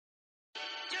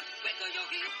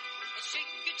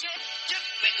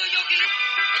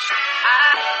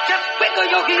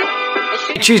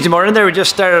Tuesday morning there, we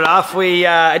just started off.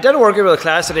 I did a workout with a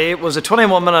class today. It was a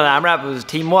 21-minute AMRAP. It was a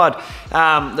team WOD.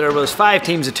 There was 5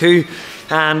 teams of 2,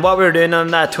 and what we were doing on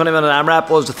that 20-minute AMRAP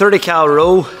was a 30 cal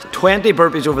row, 20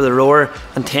 burpees over the rower,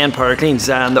 and 10 power cleans.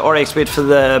 And the RX weight for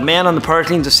the men on the power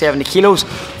cleans is 70 kilos,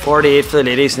 48 for the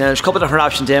ladies. And then there's a couple of different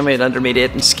options then. We had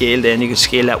intermediate and scale, then you could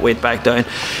scale that weight back down.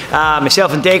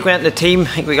 Myself and Dake went in the team. I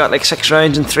think we got like 6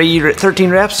 rounds and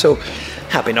 13 reps, so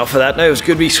happy enough for that now. It was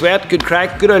good wee sweat, good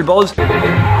crack, good old buzz.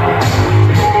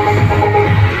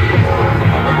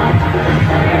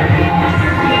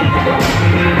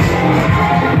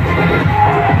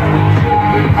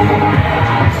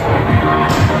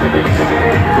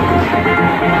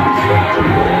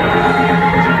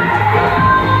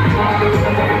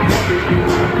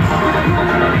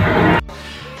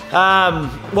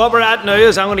 What we're at now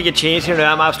is I'm going to get changed here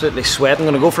now. I'm absolutely sweating.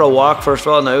 I'm going to go for a walk first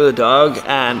of all now with the dog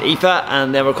and Aoife,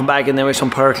 and then we'll come back and then we have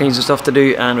some power cleans and stuff to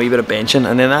do and a wee bit of benching,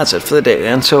 and then that's it for the day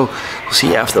then. So we'll see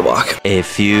you after the walk. A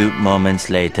few moments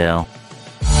later.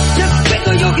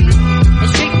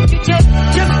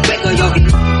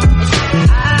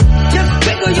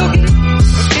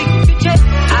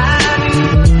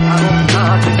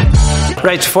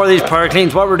 Right, so for these power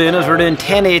cleans, what we're doing is we're doing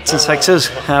 10 8s and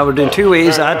 6s. We're doing 2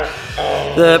 ways at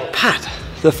the pat.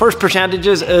 The first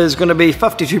percentages is going to be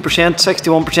 52%,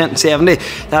 61% and 70.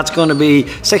 That's going to be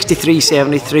 63,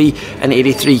 73 and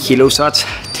 83 kilos. So that's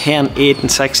 10, 8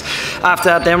 and 6. After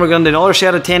that then we're going to do another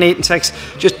set of 10, 8 and 6,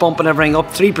 just bumping everything up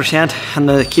 3%, and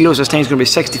the kilos this time is going to be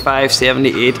 65,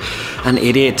 78 and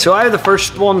 88. So I have the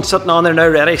first one sitting on there now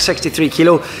ready, 63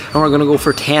 kilo, and we're going to go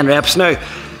for 10 reps. Now,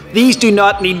 these do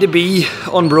not need to be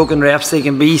unbroken reps, they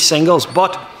can be singles,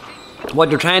 but what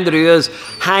you're trying to do is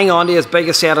hang on to as big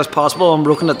a set as possible,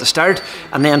 unbroken at the start,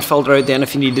 and then filter out then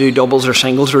if you need to do doubles or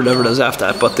singles or whatever it is after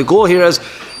that. But the goal here is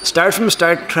start from the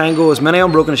start, try and go as many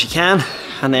unbroken as you can,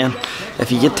 and then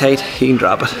if you get tight, you can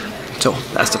drop it. So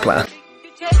that's the plan.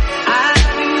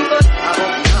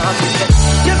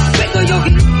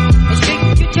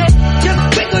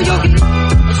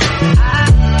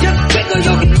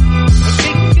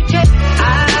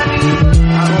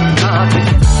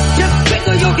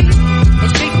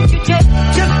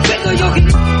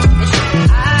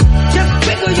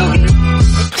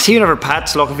 See, whenever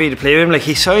Pat's looking for you to play with him, like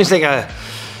he sounds like a,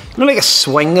 you know, like a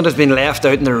swing that has been left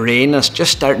out in the rain and it's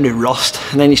just starting to rust,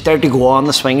 and then you start to go on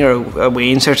the swing, or a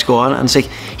wane starts to go on and it's like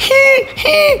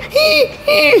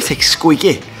it's like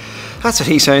squeaky. That's what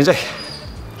he sounds like.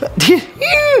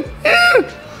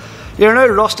 You're an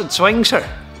old rusted swing, sir.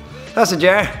 That's a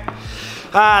jar.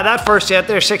 That first set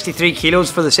there, 63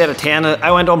 kilos for the set of 10.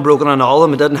 I went unbroken on all of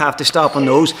them. I didn't have to stop on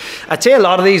those. I'd say a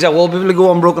lot of these I will be able to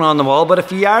go unbroken on them all, but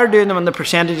if you are doing them and the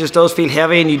percentages does feel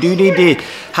heavy and you do need to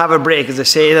have a break, as I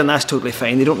say, then that's totally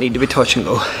fine. They don't need to be touch and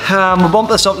go. We'll bump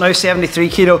this up now, 73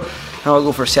 kilo, and I'll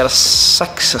go for a set of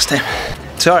 6 this time.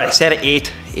 Sorry, set of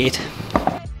 8.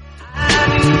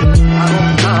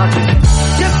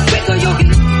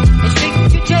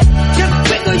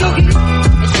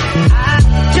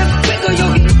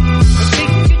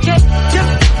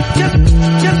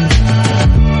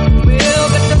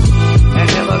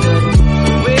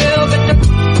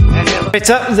 Right,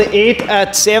 so that was the 8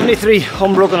 at 73,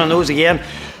 unbroken on those again.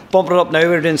 Bumping it up now,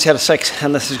 we're doing a set of 6,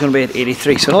 and this is going to be at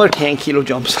 83, so another 10 kilo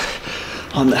jumps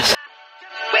on this.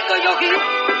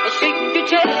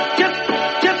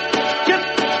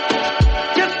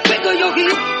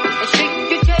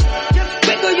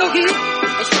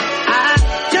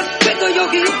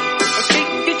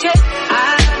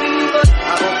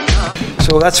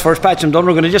 So that's the first patch I'm done.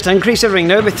 We're going to just increase everything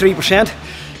now by 3%.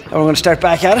 And we're going to start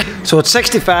back at it. So it's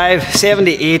 65,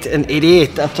 78 and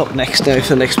 88. That's up next now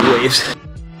for the next waves.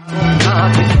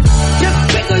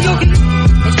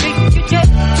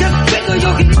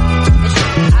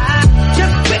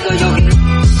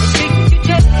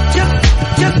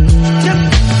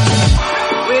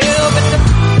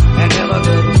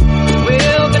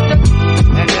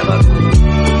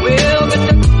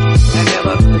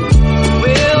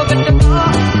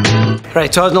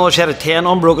 Right, so I was another set of 10,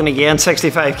 unbroken again,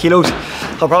 65 kilos.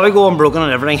 I'll probably go unbroken on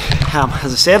everything.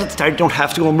 As I said at the start, you don't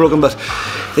have to go unbroken, but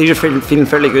these are feeling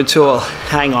fairly good, so I'll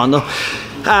hang on though.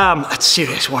 It's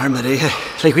serious warm today.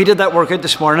 Like we did that workout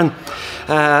this morning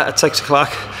at 6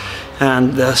 o'clock,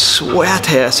 and the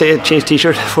sweat, I say I changed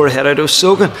t-shirt before I head out, I was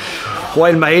soaking.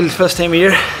 Wild mild this time of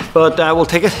year, but we'll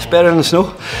take it, it's better than the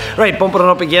snow. Right, bumping it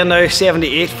up again now,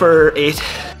 78 for 8.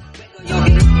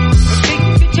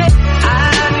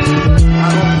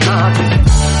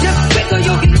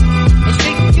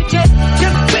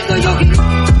 Yo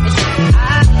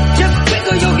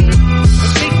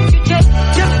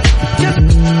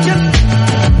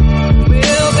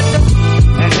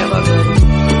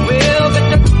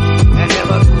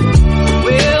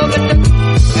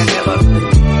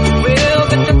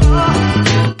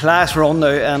class run now,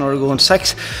 and we're going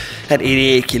 6 at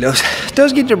 88 kilos. It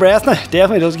does get your breath now,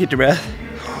 definitely does get your breath.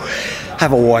 I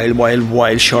have a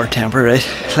wild short temper, right?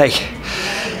 Like,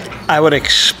 I would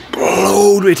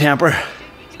explode with temper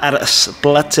at a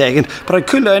split second, but I'd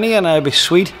cool down again and I'd be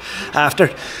sweet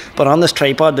after. But on this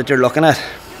tripod that you're looking at,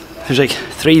 there's like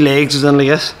 3 legs in like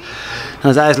this, and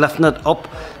as I was lifting it up,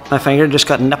 my finger just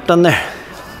got nipped in there.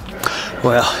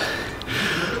 Well,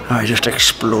 I just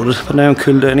exploded, but now I'm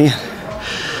cooled down again.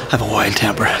 I have a wild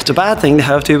temper. It's a bad thing to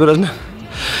have too, but isn't it?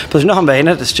 But there's nothing behind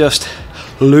it, it's just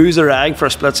lose a rag for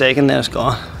a split second, then it's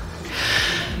gone.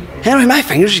 Anyway, my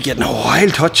fingers are getting a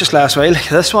wild touch this last while.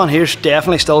 This one here's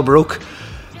definitely still broke.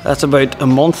 That's about a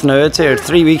month now, I'd say, or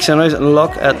 3 weeks anyways, and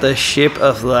look at the shape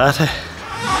of that.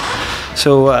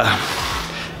 So,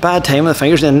 bad time with the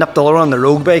fingers. They nipped all around the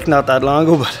road bike not that long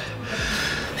ago, but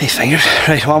these fingers.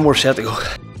 Right, one more set to go.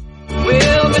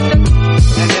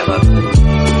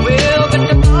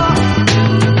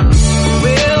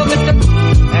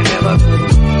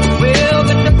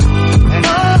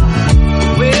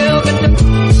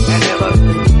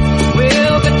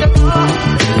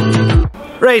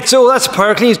 Right, so that's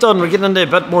power cleans done. We're getting into a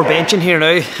bit more benching here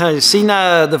now. I've seen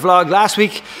the vlog last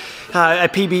week. I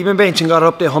PB my bench and got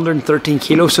up to 113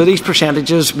 kilos. So these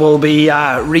percentages will be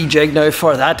rejigged now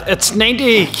for that. It's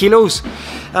 90 kilos,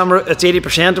 and it's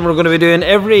 80%, and we're going to be doing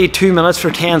every 2 minutes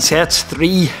for 10 sets,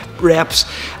 3 reps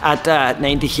at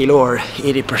 90 kilo or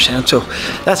 80%. So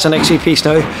that's the next wee piece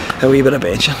now, a wee bit of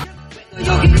benching.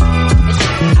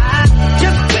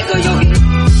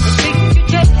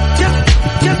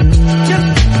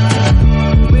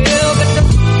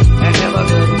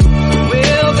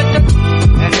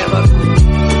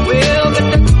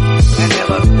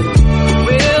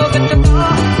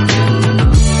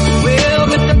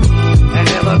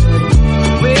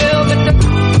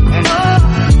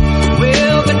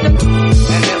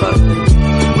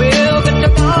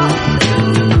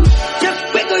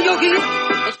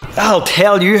 I'll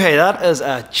tell you, hey, that is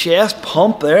a chest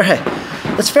pump there, hey.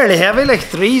 It's fairly heavy, like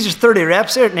 3s or 30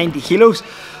 reps there at 90 kilos.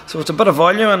 So it's a bit of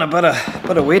volume and a bit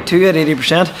of weight too at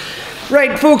 80%.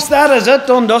 Right, folks, that is it,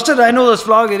 done dusted. I know this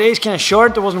vlog today is kind of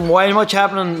short. There wasn't wild much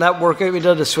happening. That workout we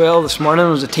did as well this morning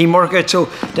was a team workout, so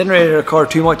didn't really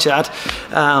record too much of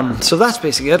that. So that's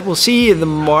basically it. We'll see you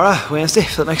tomorrow, Wednesday,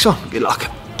 for the next one. Good luck.